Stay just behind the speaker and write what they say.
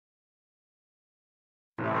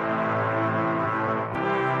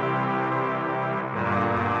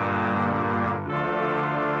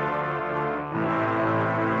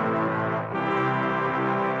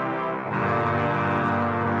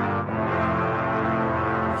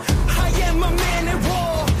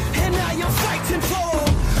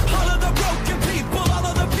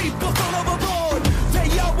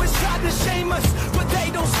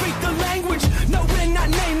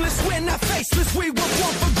faceless, we were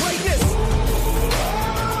born for greatness.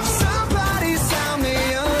 Somebody sound the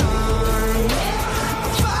alarm.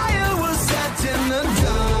 Fire was set in the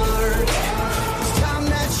dark. It's time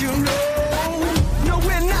that you know. No,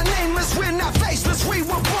 we're not nameless, we're not faceless, we were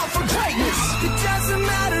born for greatness. It doesn't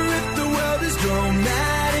matter if the world is grown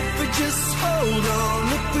mad, if we just hold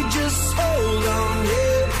on, if we just hold on,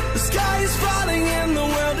 yeah. The sky is falling and the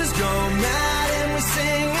world is gone mad, and we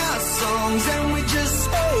sing our songs and we just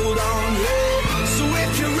hold on, yeah. So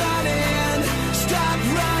if you're running, stop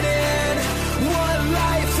running. One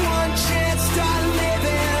life, one chance, start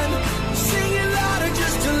living. Sing it louder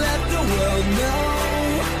just to let the world know.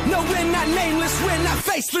 No, we're not nameless, we're not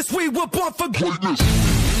faceless, we were born for greatness.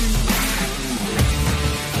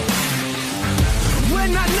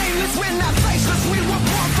 We're not nameless, we're not faceless, we were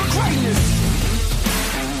born for greatness.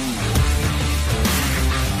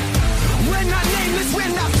 We're not nameless,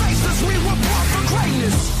 we're not faceless, we were born for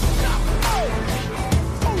greatness.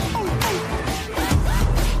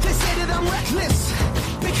 They say that I'm reckless,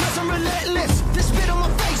 because I'm relentless. They spit on my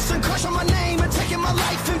face and crush on my name and taking my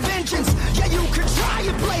life in vengeance. Yeah, you could try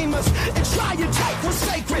and blame us and try and take what's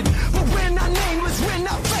sacred, but we're not nameless, we're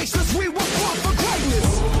not faceless, we were born for greatness.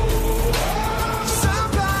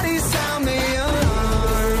 Somebody sound the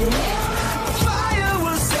alarm. Fire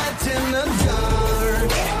was set in the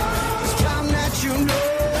dark. It's time that you know.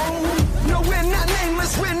 No, we're not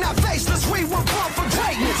nameless, we're not faceless, we were born for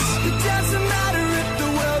greatness. It doesn't matter if the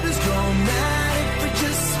world is gone mad, if we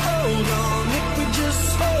just hold on, if we just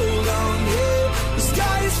hold on, yeah. The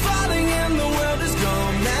sky is falling and the world is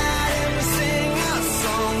gone mad, and we sing our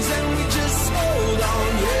songs and we just hold on,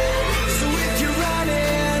 yeah. So if you're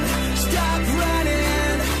running, stop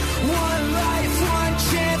running. One life, one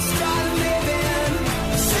chance, start living.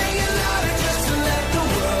 Sing it louder just to let the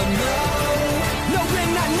world know. No,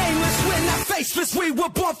 we're not nameless, we're not faceless, we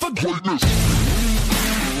were born for greatness.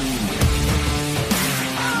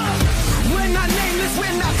 We're not nameless,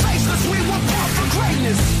 we're not faceless, we were born for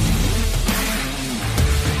greatness.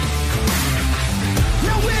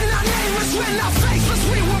 No, we're not nameless, we're not faceless,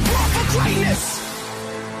 we were born for greatness.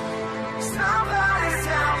 Somebody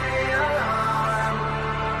sound the alarm.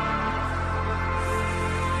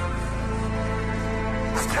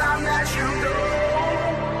 It's time that you know.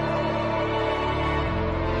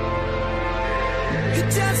 It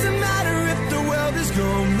doesn't matter if the world is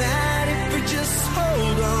gone mad, if we just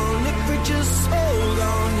hold on, if we just hold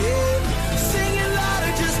on, yeah. Sing it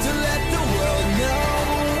louder just to let the world know.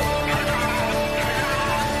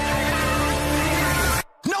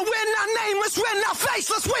 No, we're not nameless, we're not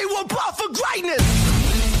faceless, we were born for greatness.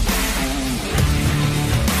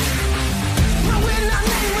 No, we're not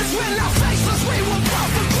nameless, we're not faceless, we were born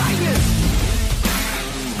for greatness.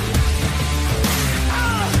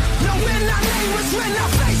 No, we're not nameless, we're not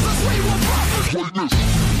faceless, we were born for greatness.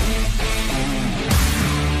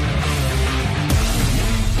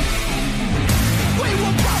 We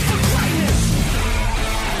were born for greatness.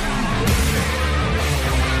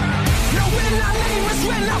 No, we're not nameless,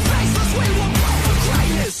 we're not faceless, we were born for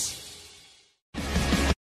greatness.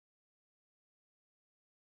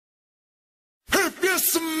 If you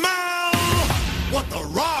smell what the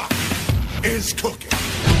Rock is cooking.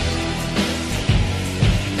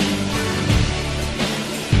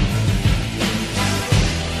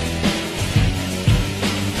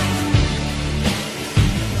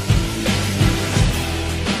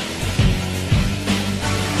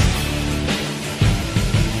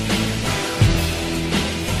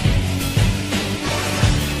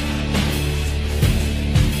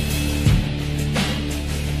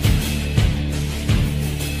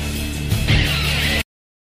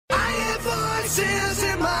 Voices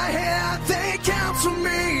in my head, they counsel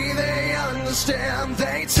me, they understand,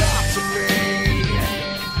 they talk to me.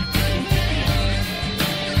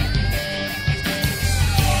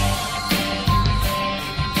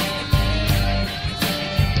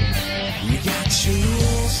 You got your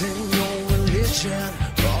rules and your religion,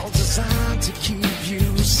 all designed to keep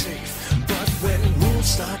you safe. But when rules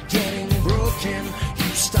start getting broken,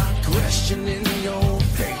 you start questioning your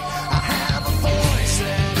faith. I have a voice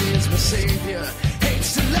that is my savior,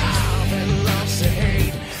 hates to love and loves to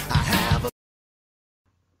hate. I have a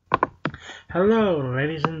Hello,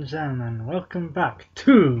 ladies and gentlemen, welcome back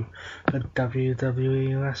to the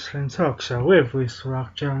WWE Wrestling Talk Show with Mr.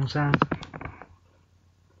 Rock Jones and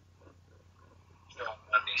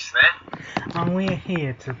Smith. and we're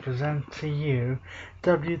here to present to you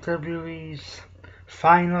WWE's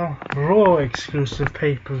final Raw exclusive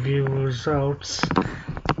pay-per-view results,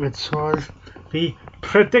 which was the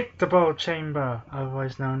Predictable Chamber,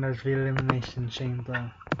 otherwise known as the Elimination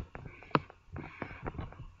Chamber.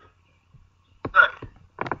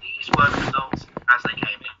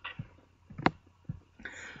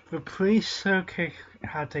 The pre-circuit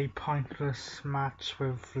had a pointless match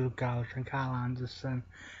with Lugal and Carl Anderson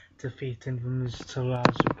defeating the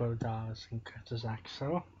Miztourage Bodars and Curtis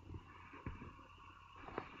Axel.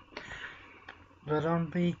 But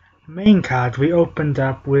on the main card, we opened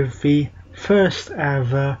up with the first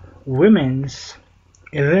ever women's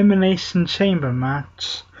Elimination Chamber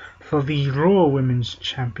match for the Raw Women's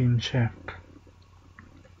Championship.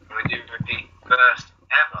 We do repeat first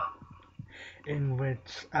ever. In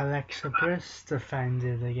which Alexa Bliss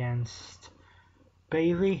defended against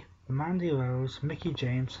Bayley, Mandy Rose, Mickie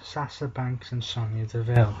James, Sasha Banks and Sonya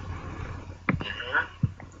Deville.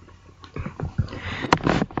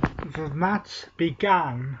 The match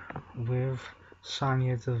began with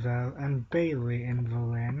Sonya Deville and Bayley in the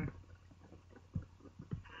win.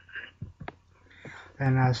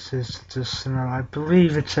 And as is traditional, I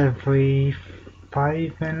believe it's every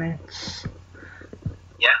 5 minutes.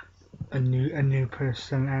 Yeah. A new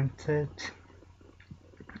person entered.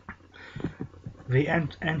 The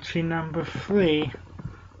entry number 3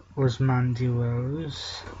 was Mandy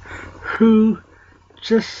Rose, who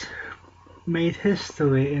just made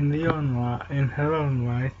history in her own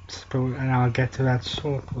right, and I'll get to that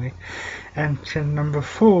shortly. Entry number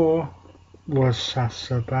 4 was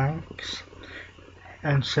Sasha Banks.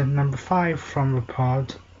 Entry number 5 from the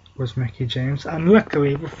pod was Mickie James, and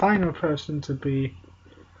luckily the final person to be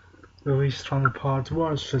released from the pod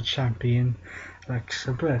was the champion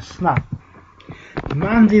Alexa Bliss. Now,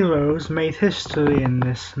 Mandy Rose made history in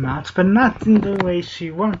this match, but not in the way she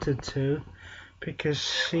wanted to, because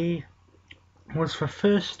she was the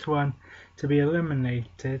first one to be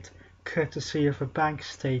eliminated, courtesy of a bank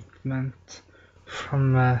statement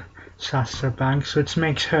from Sasha Banks, which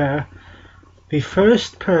makes her the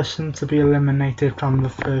first person to be eliminated from the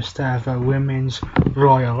first ever Women's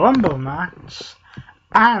Royal Rumble match,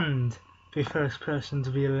 and the first person to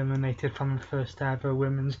be eliminated from the first ever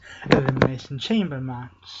Women's Elimination Chamber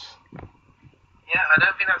match. Yeah, I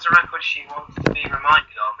don't think that's a record she wants to be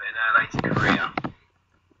reminded of in her later career.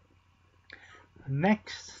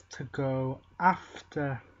 Next to go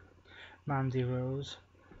after Mandy Rose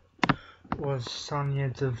was Sonya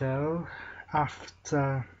Deville,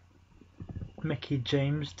 after Mickie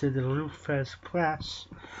James did a Ruthless press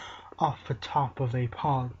off the top of a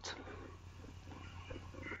pod.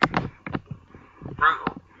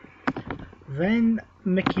 Brutal. Then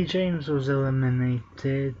Mickie James was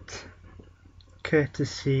eliminated,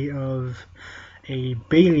 courtesy of a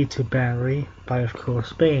Bayley to Belly by, of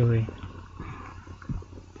course, Bayley.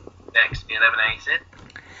 Next to be eliminated.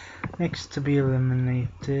 Next to be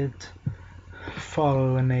eliminated,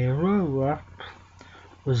 following a roll-up,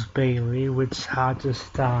 was Bayley, which had us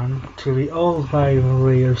down to the old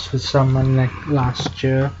rivalry of someone like last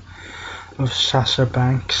year of Sasha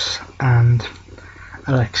Banks and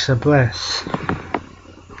Alexa Bliss.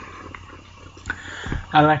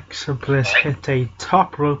 Alexa Bliss hit a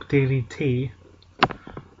top rope DDT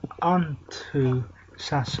onto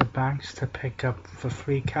Sasha Banks to pick up the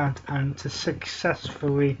 3 count and to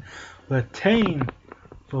successfully retain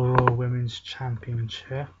the Raw Women's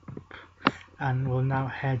Championship, and will now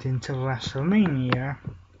head into WrestleMania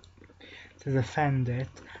to defend it,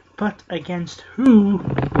 but against who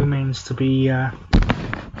remains to be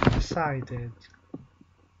decided.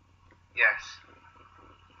 Yes.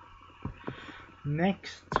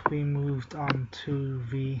 Next, we moved on to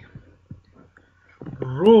the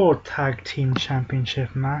Raw Tag Team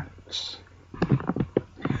Championship match,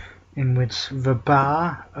 in which The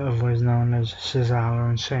Bar, otherwise known as Cesaro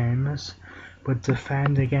and Sheamus, would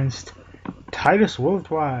defend against Titus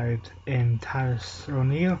Worldwide in Titus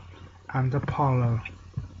O'Neil and Apollo.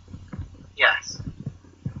 Yes.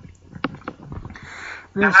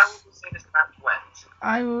 Now, how would you say this match went?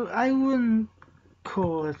 I wouldn't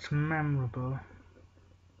call it memorable.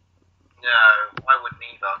 No, I wouldn't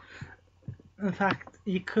either. In fact,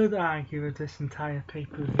 you could argue that this entire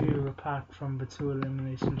pay-per-view, apart from the 2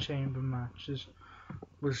 Elimination Chamber matches,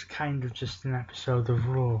 was kind of just an episode of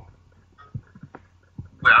Raw.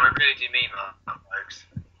 Well, I really do mean that, folks.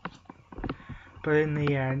 But in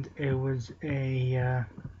the end, it was a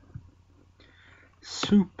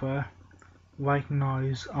super white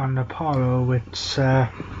noise on Apollo, which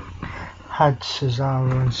had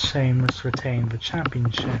Cesaro and Sheamus retain the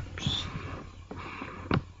championships.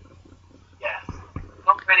 Yes.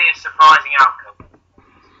 Not really a surprising outcome.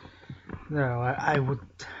 No, I would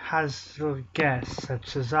hazard a guess that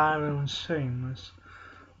Cesaro and Sheamus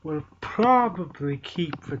will probably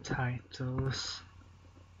keep the titles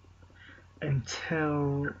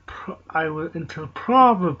until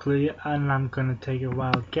probably, and I'm gonna take a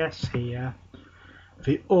wild guess here,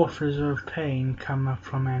 the authors of Pain come up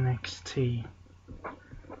from NXT.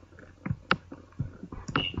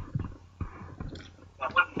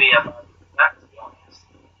 That wouldn't be a bad that, to be honest.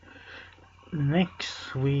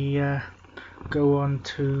 Next, we go on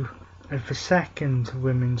to the second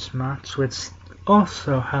women's match, which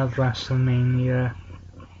also had WrestleMania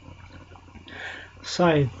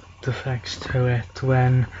side effects to it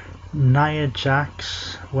when Nia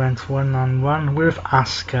Jax went one-on-one with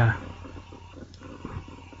Asuka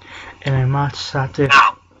in a match that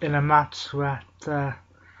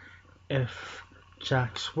if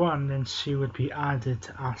Jax won, then she would be added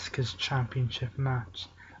to Asuka's championship match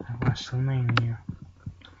at WrestleMania.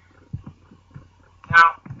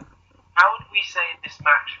 Now, how would we say this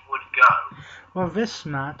match would go? Well, this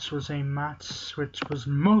match was a match which was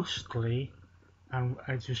mostly, and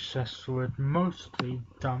I just stress the word mostly,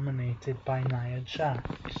 dominated by Nia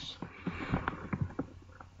Jax.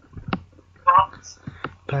 But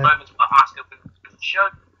the moments where Asuka was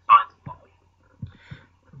showed signs of life.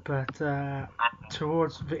 But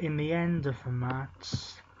in the end of the match,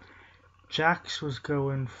 Jax was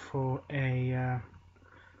going for a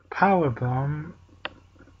powerbomb,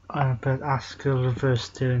 but Asuka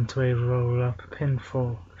reversed it into a roll-up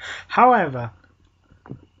pinfall. However,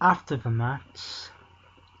 after the match,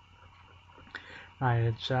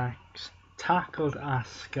 Nia Jax tackled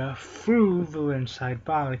Asuka through the ringside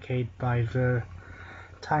barricade by the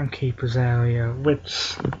timekeeper's area,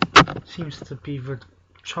 which seems to be the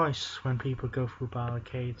choice when people go through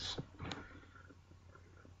barricades.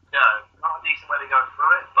 No, not a decent way to go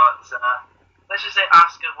through it, but let's just say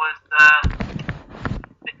Asuka was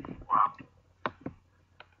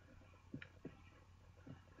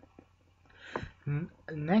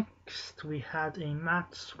Next, we had a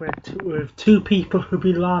match with two people who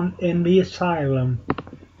belong in the asylum.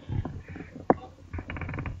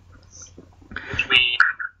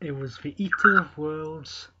 It was the Eater of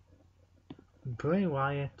Worlds, Bray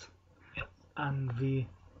Wyatt, and the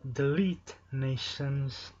Delete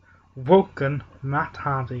Nation's Woken Matt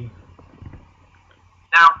Hardy.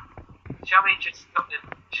 Now, shall we just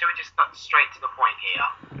cut straight to the point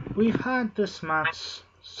here? We've had this match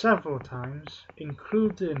several times,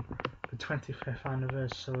 including the 25th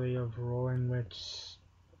anniversary of Raw, in which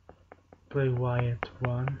Bray Wyatt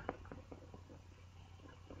won.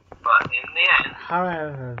 But in the end,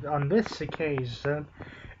 however, on this occasion,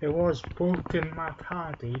 it was Woken Matt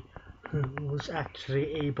Hardy who was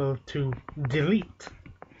actually able to delete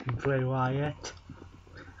Bray Wyatt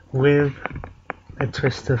with a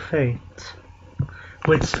twist of fate.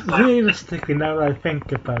 Which, realistically, now that I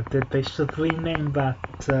think about it, they should rename that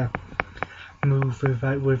move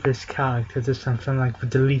with this character to something like the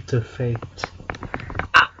Delete of Fate. the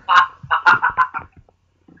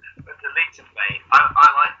Delete of Fate, I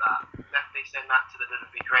like that. Definitely send that to the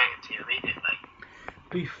WWE creative team immediately.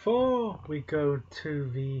 Before we go to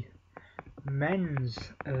the men's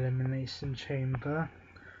Elimination Chamber,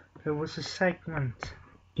 there was a segment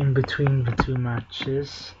in between the two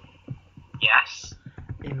matches. Yes.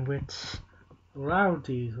 In which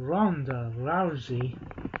Ronda Rousey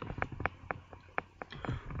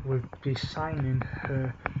would be signing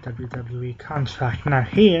her WWE contract. Now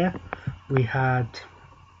here we had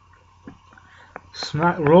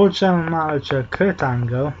Raw General Manager Kurt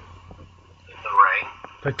Angle, in the ring,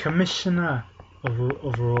 the Commissioner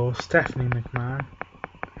of Raw Stephanie McMahon,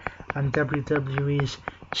 and WWE's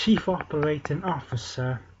Chief Operating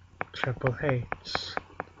Officer Triple H.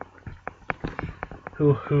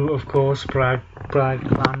 Who of course bragged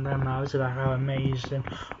Ronda Rousey about how amazing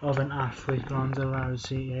of an athlete Ronda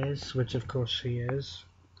Rousey is, which of course she is.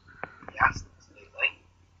 Yes, absolutely.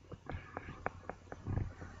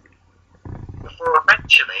 Before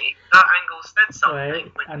eventually, that Angle said something.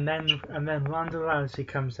 Right, and then Ronda Rousey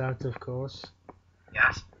comes out, of course.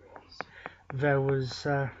 Yes, of course. There was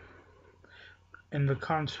in the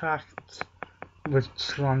contract, which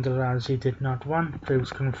Ronda Rousey did not want, it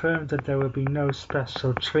was confirmed that there would be no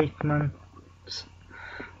special treatment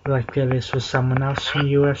like there is for someone else from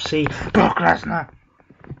UFC. Brock Lesnar!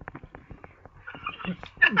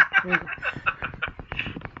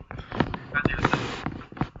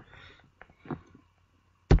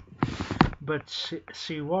 But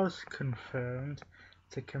she was confirmed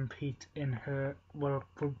to compete in her, what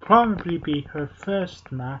will probably be her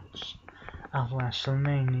first match at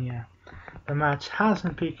WrestleMania. The match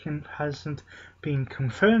hasn't been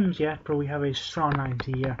confirmed yet, but we have a strong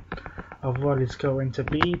idea of what it's going to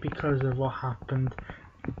be because of what happened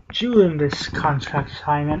during this contract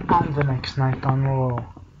signing and the next night on Raw.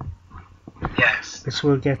 Yes. Which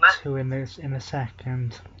we'll get to in a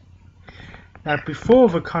second. Now, before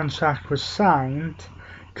the contract was signed,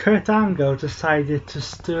 Kurt Angle decided to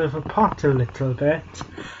stir the pot a little bit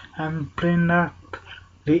and bring up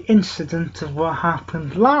the incident of what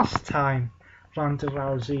happened last time Ronda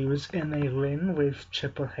Rousey was in a ring with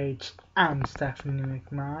Triple H and Stephanie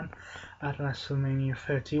McMahon at WrestleMania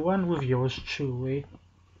 31 with yours truly,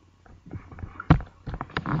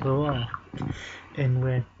 The Rock, in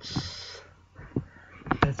which,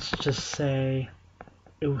 let's just say,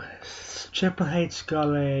 Triple H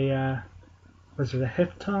got a, was it a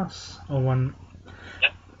hip toss or one?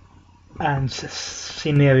 Yep. And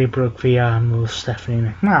she nearly broke the arm of Stephanie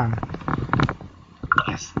McMahon.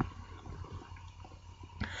 Yes.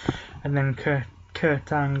 And then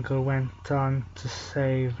Kurt Angle went on to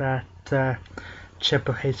say that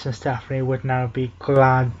Triple H and Stephanie would now be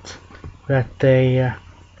glad that they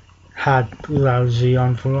had Rousey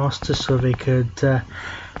on the roster so they could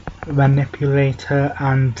manipulate her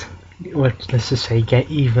and, let's just say, get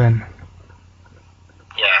even.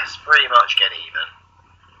 Yes, pretty much get even.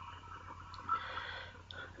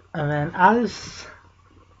 And then as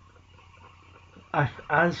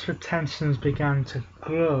the tensions began to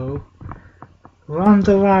grow,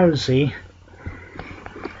 Ronda Rousey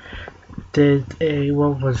did a,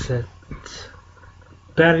 what was it,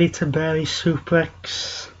 belly to belly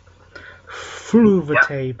suplex through the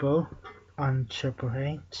table on Triple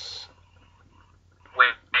H.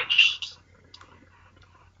 Which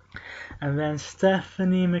And then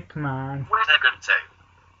Stephanie McMahon. was a good too.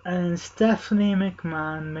 And Stephanie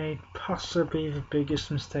McMahon made possibly the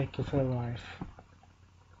biggest mistake of her life.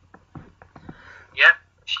 Yep,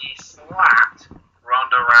 she slapped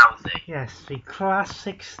Ronda Rousey. Yes, the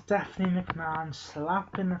classic Stephanie McMahon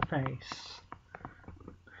slap in the face.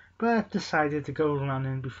 But decided to go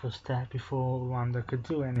running before Ronda could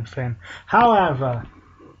do anything. However,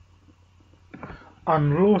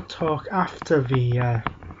 on Raw Talk after the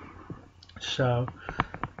show,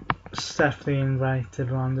 Stephanie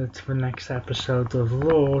invited Ronda to the next episode of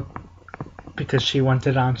Raw because she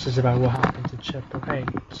wanted answers about what happened to Triple H.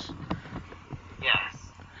 Yes.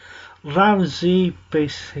 Rousey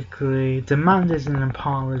basically demanded an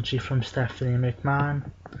apology from Stephanie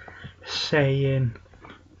McMahon, saying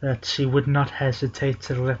that she would not hesitate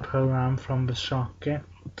to rip her arm from the socket.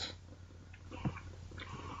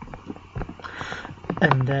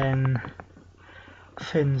 And then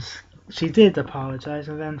she did apologise,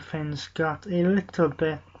 and then things got a little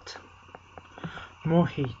bit more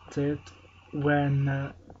heated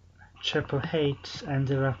when Triple H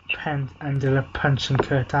ended up punching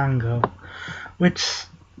Kurt Angle, which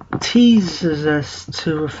teases us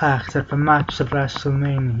to the fact that the match of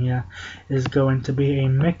WrestleMania is going to be a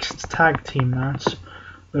mixed tag team match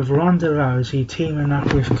with Ronda Rousey teaming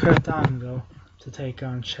up with Kurt Angle to take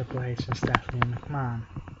on Triple H and Stephanie McMahon.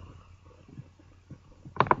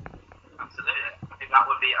 Absolutely. I think that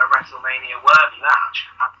would be a WrestleMania worthy match.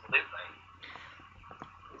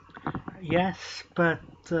 Absolutely. Yes, but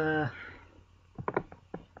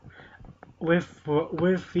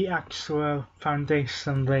with the actual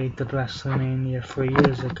foundation laid at WrestleMania 3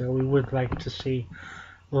 years ago, we would like to see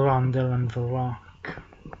Ronda and The Rock.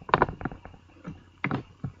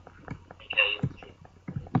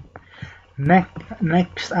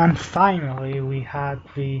 Next and finally, we had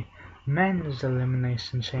the men's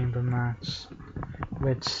Elimination Chamber match,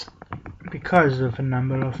 which, because of the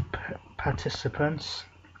number of participants,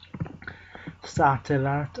 started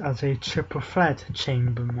out as a triple threat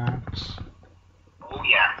chamber match. Oh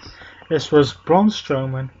yes. This was Braun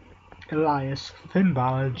Strowman, Elias, Finn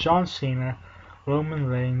Balor, John Cena, Roman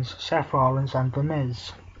Reigns, Seth Rollins and The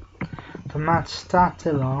Miz. The match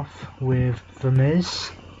started off with The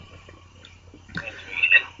Miz,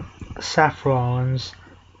 Seth Rollins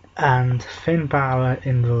and Finn Balor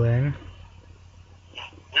in the ring.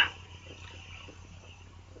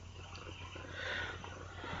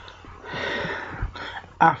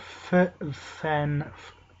 After then,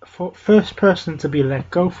 first person to be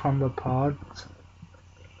let go from the pod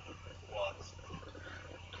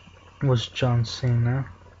was John Cena.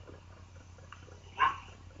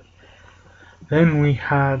 Then we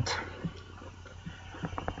had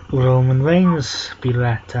Roman Reigns be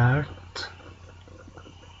let out.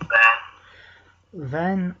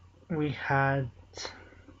 Then we had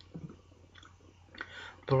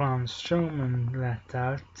Braun Strowman let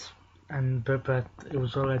out, but it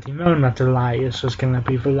was already known that Elias was going to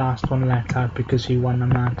be the last one let out because he won the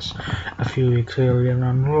match a few weeks earlier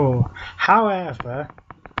on Raw. However,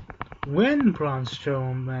 when Braun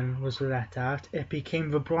Strowman was let out, it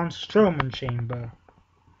became the Braun Strowman Chamber.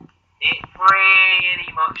 It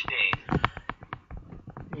pretty much did.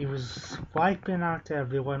 he was wiping out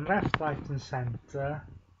everyone, left, right and centre.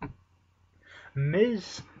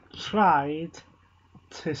 Miz tried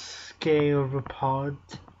to scale the pod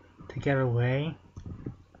to get away,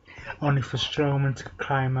 only for Strowman to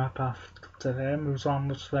climb up after him. It was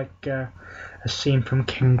almost like a scene from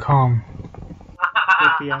King Kong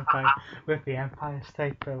with the Empire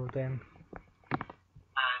State Building. And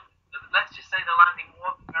let's just say the landing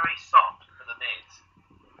wasn't very soft for the Miz.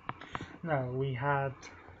 No,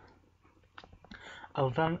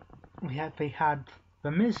 they had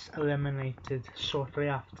the Miz eliminated shortly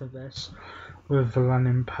after this with the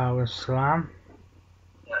running power slam.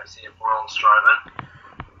 Yeah, see a Braun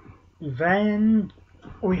Strowman. Then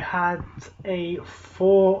we had a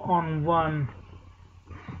 4-on-1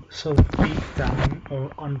 sort of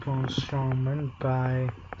beatdown on Braun Strowman by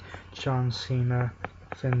John Cena,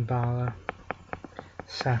 Finn Balor,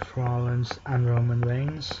 Seth Rollins and Roman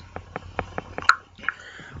Reigns,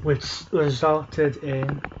 which resulted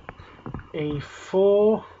in a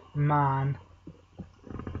 4-man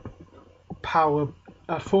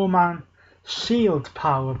shield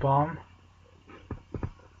powerbomb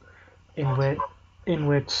in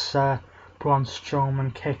which Braun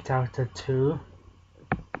Strowman kicked out at 2.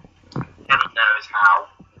 Heaven knows how.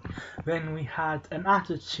 Then we had an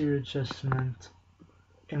attitude adjustment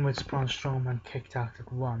in which Braun Strowman kicked out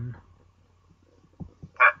at 1.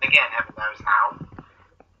 Again, heaven knows how.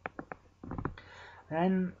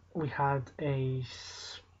 Then we had a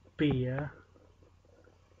spear.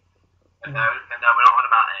 No, we're not on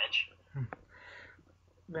about Edge.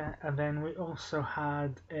 And then we also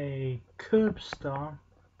had a curb stomp,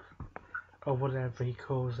 or whatever he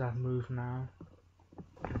calls that move now.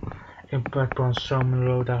 But Braun Strowman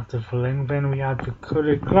rolled out of the ring. Then we had the coup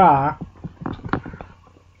de grace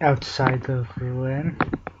outside of the ring.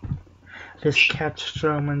 This kept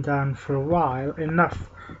Strowman down for a while, enough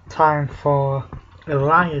time for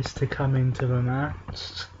Elias to come into the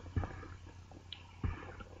match,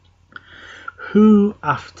 who,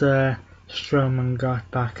 after Strowman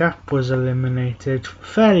got back up, was eliminated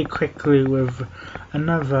fairly quickly with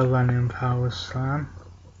another running power slam,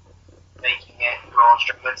 making it Braun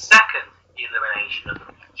Strowman's second elimination of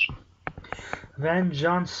the match. Then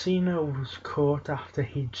John Cena was caught after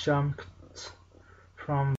he jumped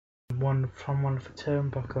from one of the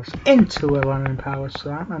turnbuckles into a running power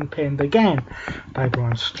slam and pinned again by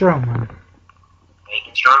Braun Strowman,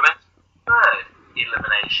 making Strowman's third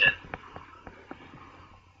elimination.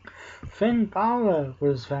 Finn Balor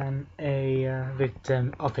was then a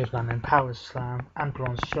victim of a running power slam and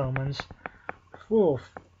Braun Strowman's 4th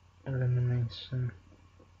elimination.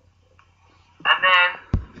 And then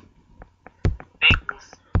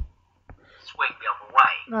things swing the other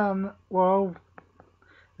way. Well,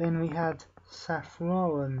 then we had Seth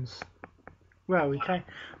Rollins. Well, we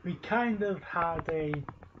kind of had a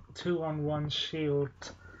 2-on-1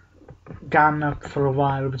 Shield gun up for a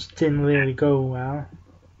while, which didn't really go well.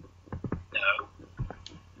 No.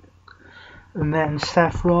 And then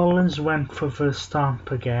Seth Rollins went for the stomp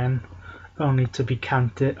again, only to be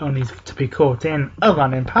caught in a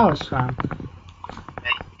running power slam.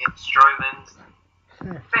 Making it Strowman's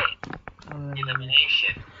 5th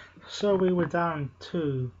elimination. So we were down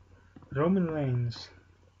to Roman Reigns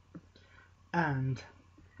and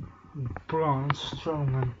Braun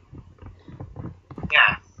Strowman.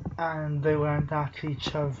 Yes. And they went at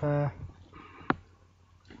each other,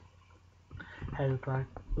 head back,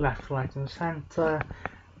 left, right and centre.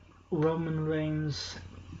 Roman Reigns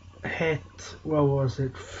hit,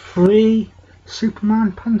 3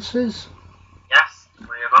 Superman punches? Yes, 3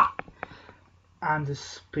 of them. And a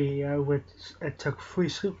spear, which it took 3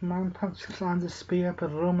 Superman punches and a spear,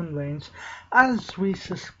 but Roman Reigns, as we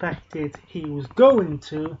suspected he was going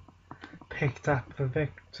to, picked up the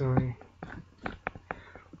victory.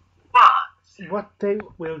 But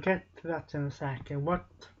we'll get to that in a second.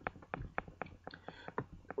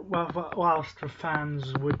 Whilst the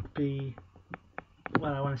fans would be,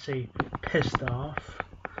 pissed off,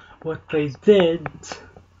 what they did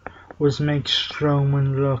was make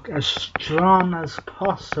Strowman look as strong as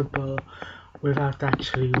possible without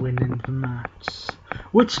actually winning the match.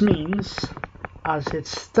 Which means, as it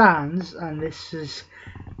stands, and this is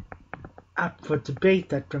up for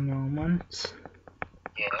debate at the moment,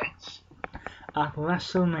 yes, at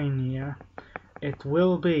WrestleMania, it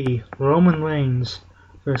will be Roman Reigns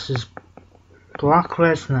versus Brock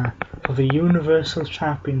Lesnar for the Universal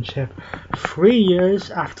Championship 3 years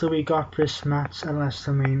after we got this match at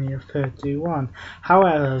WrestleMania 31.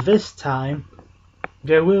 However, this time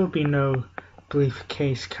there will be no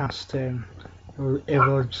briefcase casting. It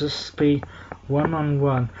will just be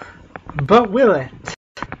 1-on-1. But will it?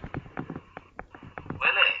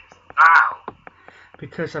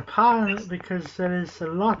 because there is a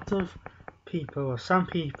lot of people, or some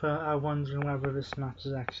people, are wondering whether this match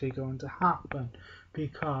is actually going to happen,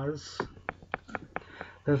 because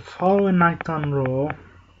the following night on Raw,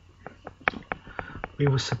 we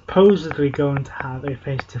were supposedly going to have a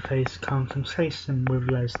face-to-face confrontation with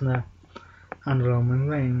Lesnar and Roman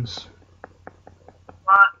Reigns.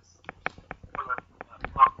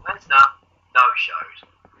 Lesnar no-showed.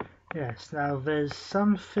 Yes, now there's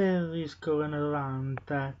some theories going around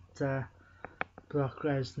that Brock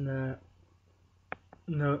Lesnar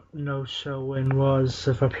no-showing was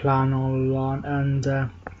the plan all along, and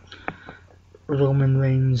Roman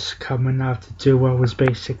Reigns coming out to do what was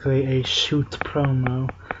basically a shoot promo,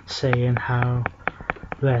 saying how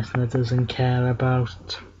Lesnar doesn't care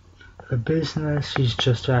about the business, he's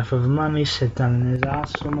just there for the money, sit down in his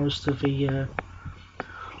ass for most of the year.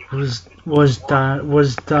 Was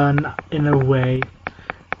done in a way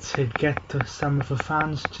to get some of the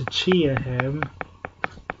fans to cheer him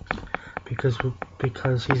because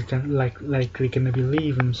he's likely gonna be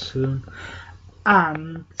leaving soon,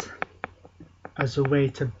 and as a way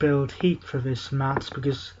to build heat for this match,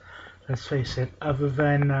 because let's face it, other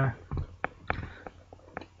than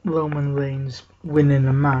Roman Reigns winning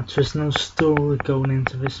the match, there's no story going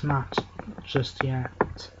into this match just yet.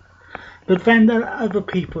 But then there are other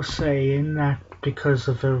people saying that because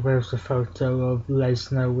of there's a photo of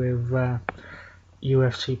Lesnar with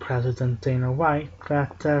UFC President Dana White,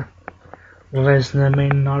 that Lesnar may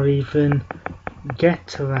not even get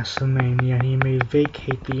to WrestleMania. He may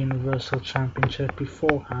vacate the Universal Championship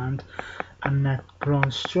beforehand, and that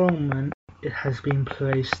Braun Strowman has been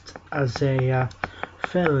placed as a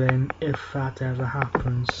fill-in if that ever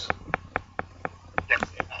happens.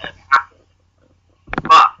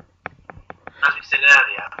 As we said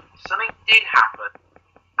earlier, something did happen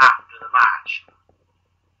after the match.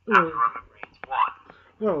 After Roman Reigns won.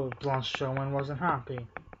 Well, Braun Strowman wasn't happy.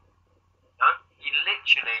 No, he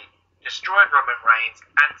literally destroyed Roman Reigns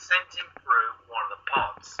and sent him through one of the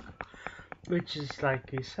pods. Which is,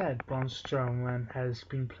 like we said, Braun Strowman has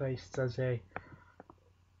been placed as a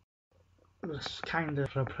kind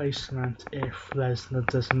of replacement if Lesnar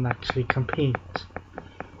doesn't actually compete.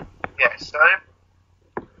 Yes, so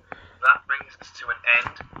that brings us to an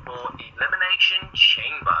end for Elimination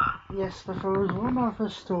Chamber. Yes, but there was one other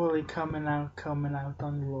story coming out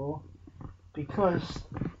on Raw, because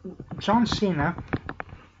John Cena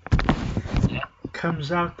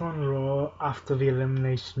comes out on Raw after the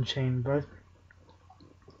Elimination Chamber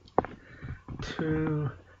to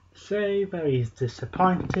say that he's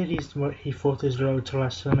disappointed. He thought his road to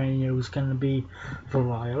WrestleMania was going to be the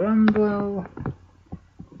Royal Rumble.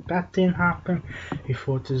 That didn't happen. He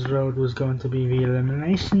thought his road was going to be the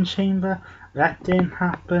Elimination Chamber. That didn't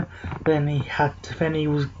happen. Then he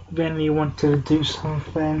wanted to do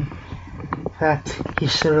something that he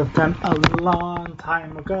should have done a long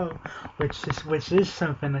time ago, which is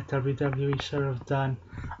something that WWE should have done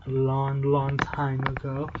a long time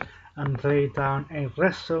ago, and lay down a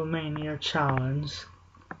WrestleMania challenge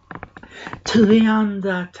to The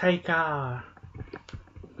Undertaker.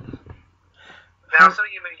 Now, some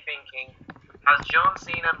of you may be thinking, has John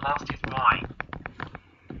Cena lost his mind?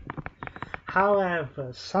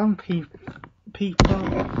 However, some people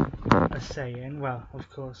are saying, well, of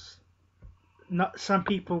course, not some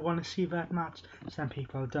people want to see that match, some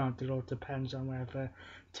people don't. It all depends on whether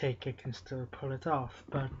Taker can still pull it off.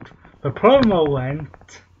 But the promo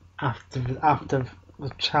went after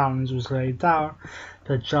the challenge was laid down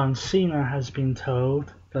that John Cena has been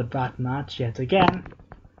told that match yet again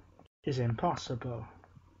is impossible.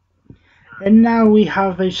 And now we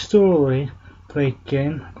have a story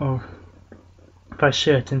breaking by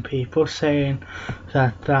certain people saying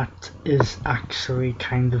that is actually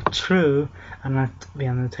kind of true, and that The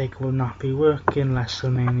Undertaker will not be working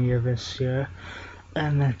WrestleMania this year,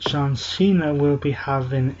 and that John Cena will be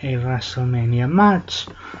having a WrestleMania match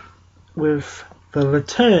with the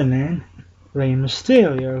returning Rey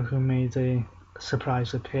Mysterio, who made a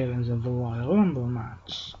surprise appearance in the Royal Rumble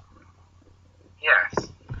match. Yes.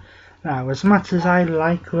 Now, as much as I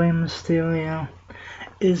like Rey Mysterio,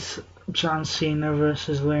 is John Cena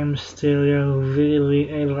versus Rey Mysterio really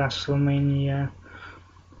a WrestleMania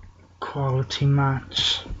quality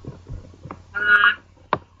match?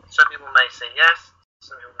 Some people may say yes,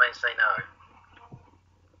 some people may say no.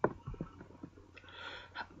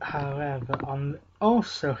 However,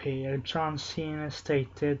 also here, John Cena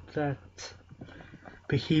stated that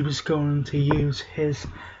he was going to use his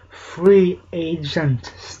free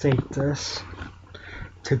agent status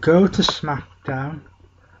to go to SmackDown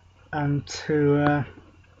and to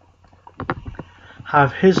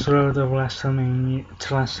have his road of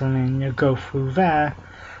WrestleMania go through there,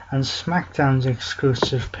 and SmackDown's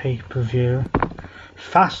exclusive pay-per-view,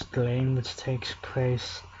 Fastlane, which takes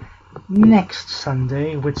place next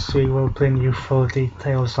Sunday, which we will bring you full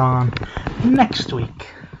details on next week.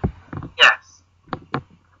 Yes.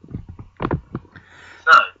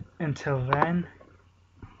 So, until then,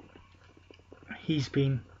 he's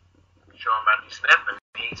been Sean Randy Smith, and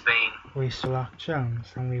he's been Lisa Rock Jones,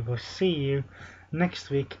 and we will see you next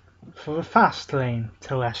week for the Fast Lane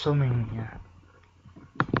to WrestleMania.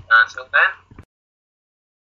 until then.